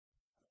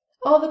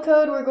All the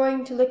code we're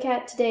going to look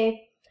at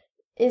today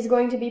is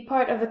going to be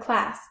part of a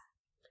class.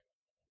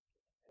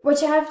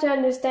 What you have to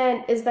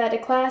understand is that a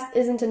class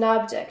isn't an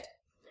object.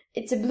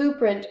 It's a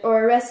blueprint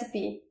or a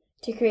recipe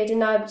to create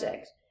an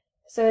object.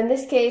 So in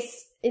this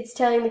case, it's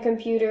telling the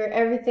computer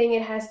everything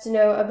it has to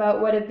know about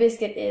what a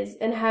biscuit is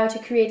and how to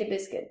create a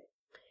biscuit.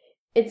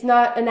 It's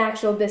not an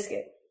actual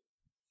biscuit.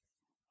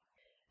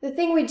 The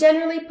thing we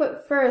generally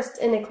put first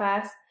in a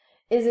class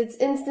is its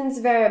instance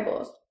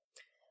variables.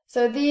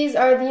 So these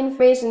are the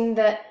information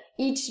that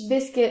each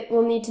biscuit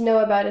will need to know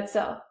about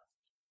itself.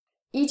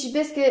 Each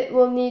biscuit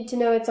will need to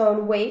know its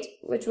own weight,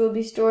 which will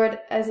be stored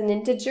as an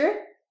integer,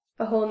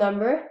 a whole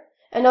number,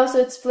 and also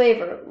its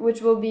flavor,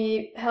 which will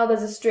be held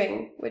as a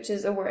string, which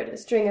is a word, a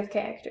string of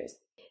characters.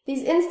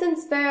 These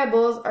instance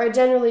variables are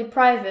generally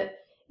private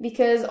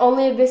because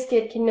only a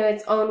biscuit can know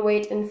its own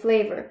weight and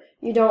flavor.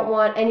 You don't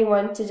want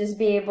anyone to just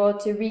be able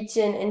to reach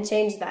in and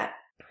change that.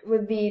 It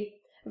would be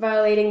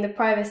violating the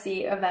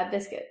privacy of that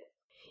biscuit.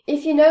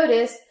 If you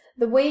notice,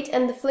 the weight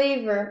and the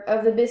flavor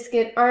of the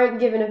biscuit aren't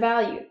given a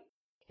value.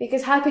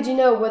 Because how could you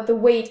know what the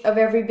weight of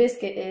every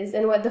biscuit is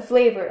and what the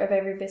flavor of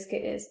every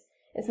biscuit is?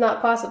 It's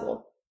not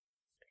possible.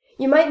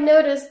 You might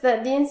notice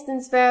that the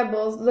instance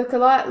variables look a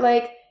lot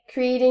like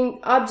creating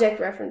object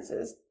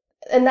references.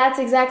 And that's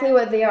exactly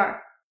what they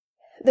are.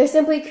 They're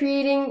simply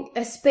creating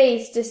a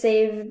space to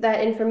save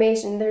that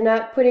information. They're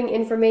not putting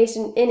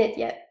information in it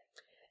yet.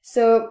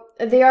 So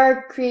they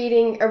are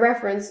creating a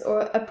reference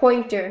or a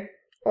pointer,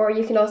 or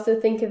you can also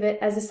think of it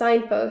as a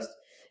signpost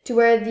to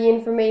where the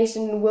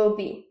information will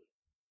be.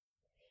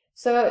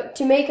 So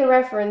to make a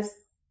reference,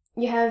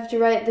 you have to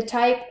write the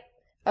type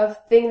of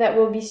thing that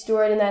will be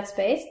stored in that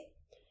space,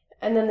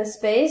 and then the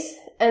space,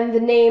 and the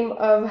name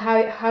of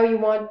how you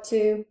want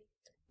to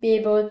be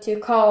able to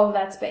call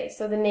that space,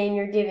 so the name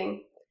you're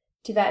giving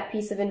to that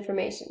piece of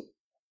information.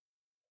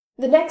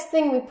 The next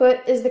thing we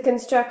put is the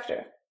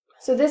constructor.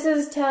 So this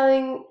is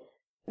telling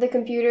the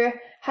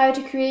computer how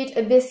to create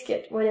a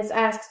biscuit when it's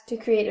asked to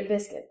create a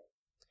biscuit.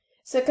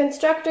 So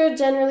constructor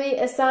generally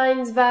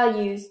assigns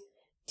values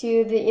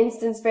to the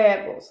instance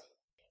variables.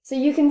 So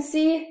you can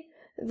see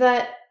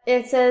that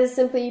it says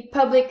simply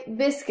public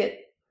biscuit,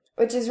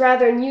 which is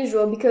rather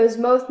unusual because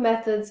most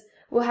methods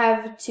will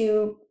have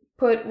to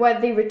put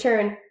what they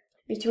return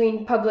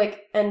between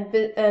public and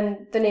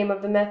the name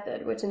of the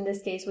method, which in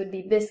this case would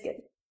be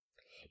biscuit.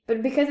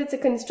 But because it's a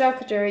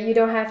constructor, you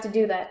don't have to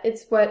do that.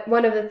 It's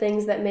one of the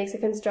things that makes a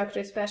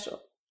constructor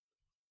special.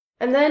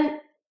 And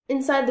then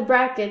inside the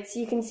brackets,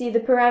 you can see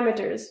the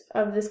parameters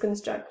of this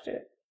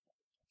constructor.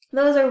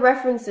 Those are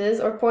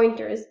references or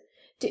pointers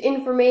to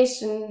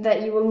information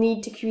that you will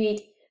need to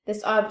create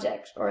this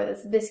object or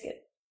this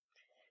biscuit.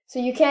 So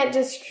you can't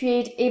just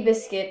create a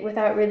biscuit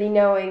without really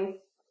knowing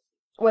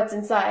what's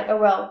inside. Oh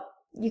well,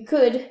 you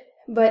could,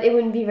 but it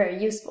wouldn't be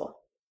very useful.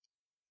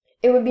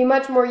 It would be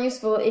much more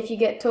useful if you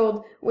get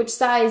told which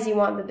size you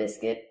want the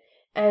biscuit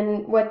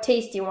and what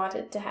taste you want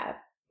it to have.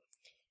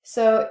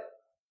 So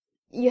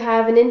you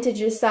have an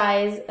integer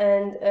size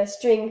and a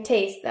string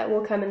taste that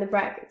will come in the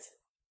brackets.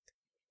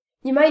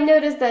 You might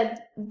notice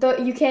that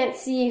you can't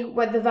see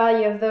what the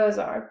value of those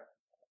are,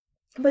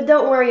 but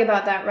don't worry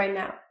about that right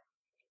now.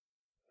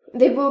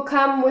 They will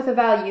come with a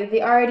value.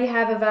 They already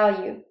have a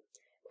value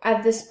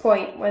at this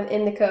point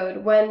in the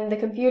code. When the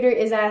computer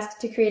is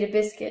asked to create a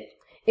biscuit,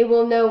 it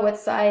will know what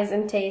size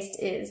and taste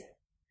is.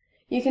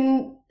 You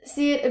can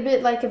see it a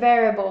bit like a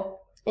variable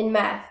in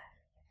math.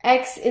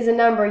 X is a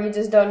number, you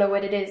just don't know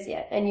what it is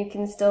yet, and you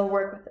can still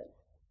work with it.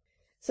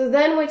 So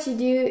then what you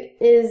do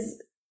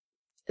is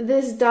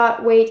this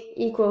dot weight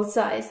equals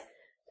size,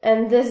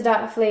 and this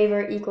dot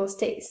flavor equals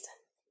taste.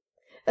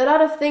 A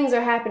lot of things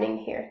are happening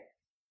here.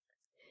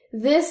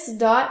 This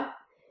dot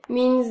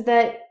means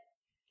that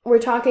we're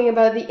talking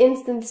about the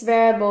instance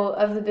variable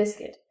of the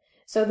biscuit,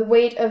 so the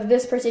weight of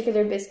this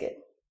particular biscuit.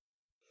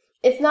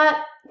 It's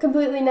not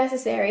completely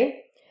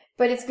necessary,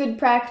 but it's good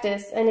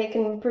practice and it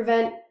can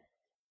prevent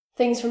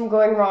things from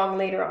going wrong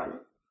later on.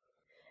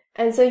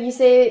 And so you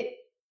say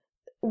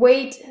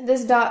weight,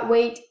 this dot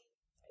weight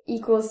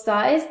equals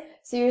size,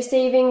 so you're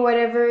saving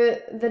whatever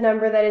the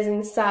number that is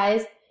in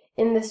size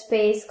in the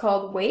space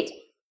called weight,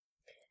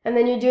 and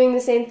then you're doing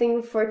the same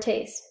thing for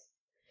taste.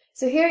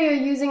 So here you're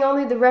using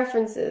only the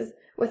references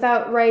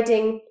without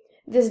writing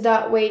this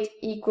dot weight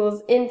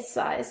equals int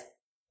size.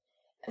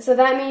 So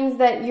that means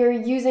that you're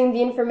using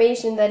the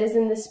information that is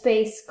in the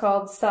space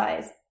called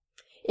size.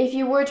 If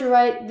you were to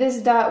write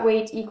this dot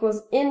weight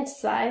equals int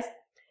size,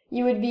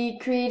 you would be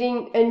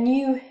creating a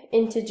new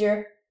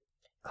integer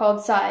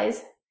called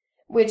size,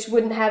 which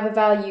wouldn't have a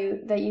value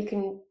that you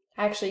can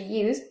actually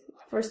use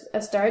for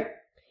a start.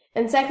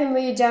 And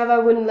secondly, Java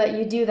wouldn't let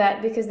you do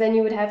that because then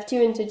you would have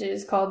two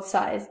integers called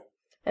size,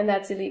 and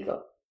that's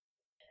illegal.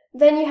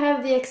 Then you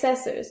have the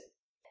accessors.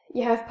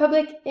 You have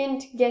public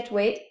int get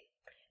weight,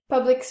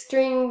 public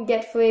string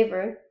get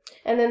flavor,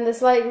 and then the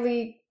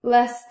slightly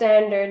less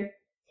standard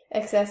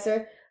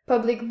accessor,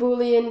 public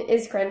boolean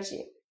is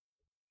crunchy.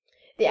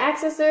 The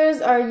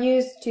accessors are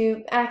used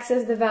to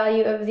access the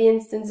value of the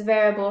instance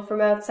variable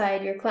from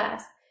outside your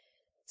class.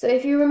 So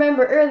if you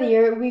remember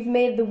earlier, we've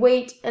made the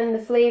weight and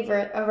the flavor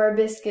of our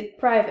biscuit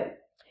private,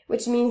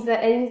 which means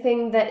that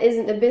anything that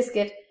isn't a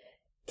biscuit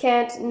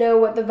can't know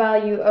what the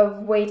value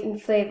of weight and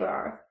flavor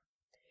are,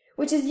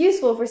 which is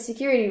useful for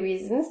security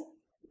reasons,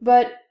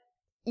 but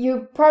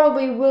you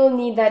probably will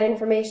need that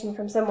information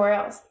from somewhere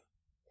else.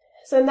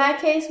 So in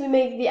that case, we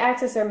make the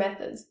accessor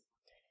methods.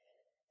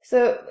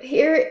 So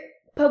here,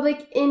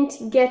 public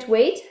int get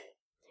weight.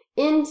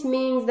 Int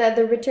means that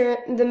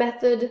the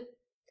method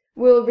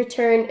will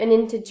return an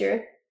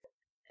integer.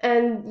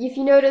 And if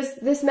you notice,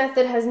 this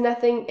method has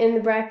nothing in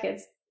the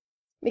brackets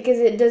because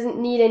it doesn't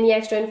need any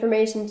extra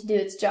information to do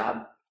its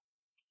job.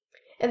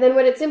 And then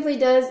what it simply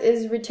does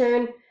is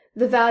return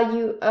the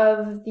value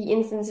of the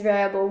instance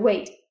variable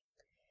weight.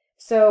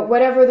 So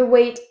whatever the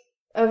weight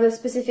of a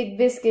specific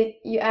biscuit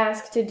you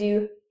ask to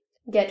do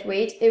get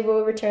weight, it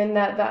will return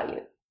that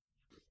value.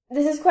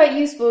 This is quite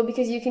useful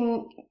because you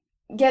can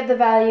get the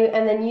value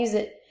and then use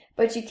it,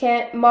 but you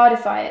can't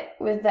modify it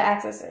with the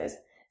accessors,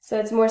 so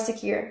it's more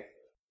secure.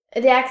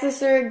 The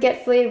accessor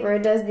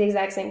getFlavor does the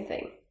exact same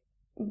thing,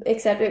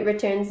 except it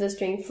returns the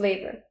string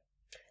flavor.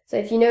 So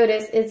if you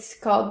notice, it's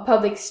called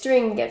public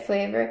string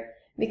getFlavor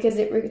because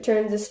it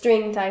returns a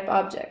string type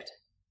object.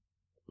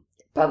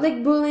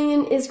 Public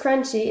boolean is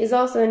crunchy is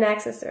also an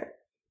accessor.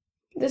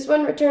 This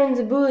one returns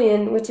a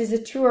boolean, which is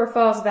a true or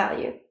false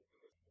value,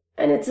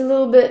 and it's a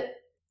little bit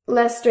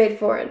less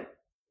straightforward.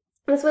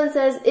 This one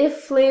says if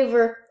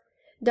flavor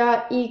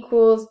dot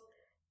equals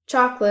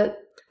chocolate,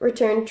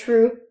 return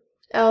true,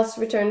 else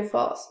return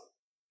false.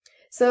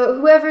 So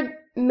whoever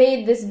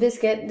made this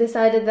biscuit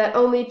decided that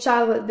only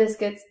chocolate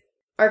biscuits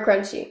are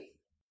crunchy.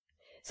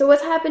 So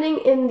what's happening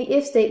in the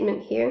if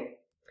statement here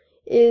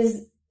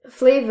is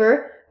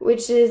flavor,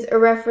 which is a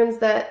reference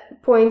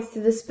that points to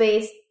the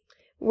space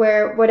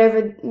where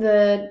whatever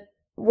the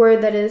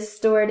word that is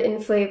stored in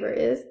flavor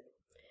is.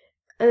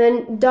 And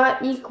then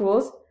dot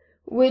equals,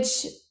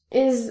 which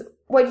is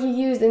what you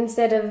use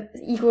instead of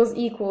equals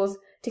equals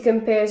to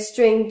compare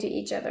string to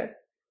each other.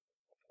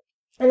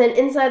 And then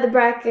inside the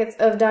brackets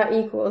of dot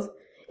equals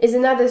is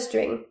another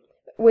string,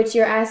 which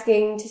you're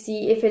asking to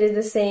see if it is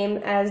the same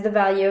as the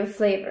value of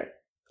flavor.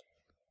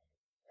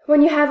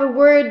 When you have a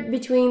word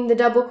between the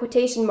double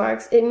quotation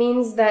marks, it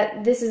means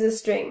that this is a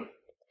string.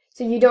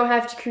 So you don't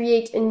have to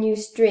create a new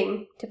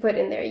string to put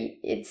in there.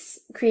 It's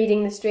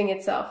creating the string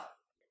itself.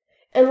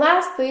 And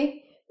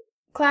lastly,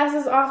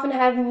 classes often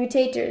have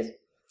mutators,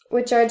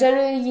 which are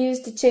generally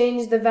used to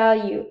change the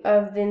value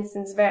of the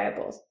instance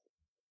variables.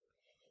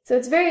 So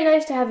it's very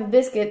nice to have a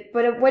biscuit,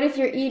 but what if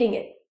you're eating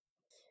it?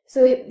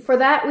 So for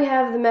that, we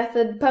have the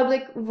method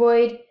public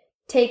void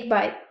take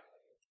byte.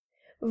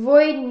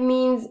 Void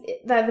means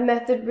that the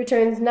method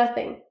returns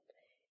nothing.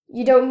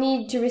 You don't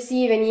need to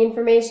receive any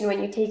information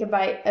when you take a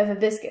bite of a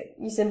biscuit.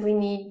 You simply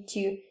need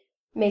to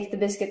make the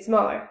biscuit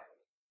smaller.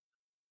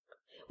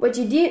 What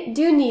you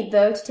do need,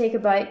 though, to take a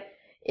bite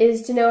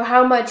is to know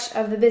how much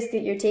of the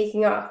biscuit you're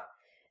taking off.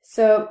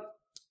 So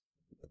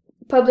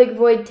public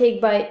void take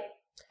byte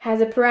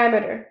has a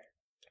parameter,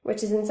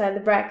 which is inside the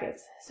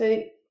brackets.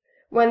 So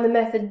when the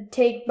method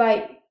take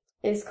byte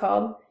is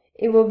called,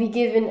 it will be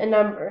given a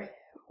number,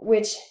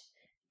 which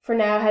for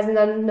now has an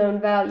unknown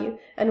value,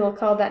 and we'll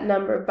call that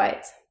number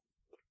bytes.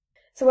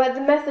 So what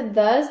the method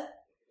does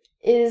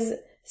is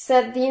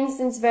set the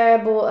instance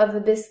variable of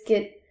the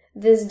biscuit,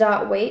 this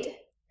dot weight,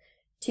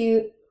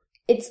 to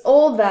its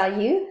old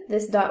value,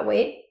 this dot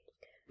weight,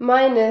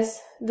 minus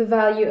the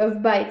value of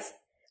bytes,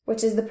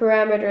 which is the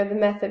parameter the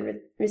method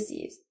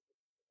receives.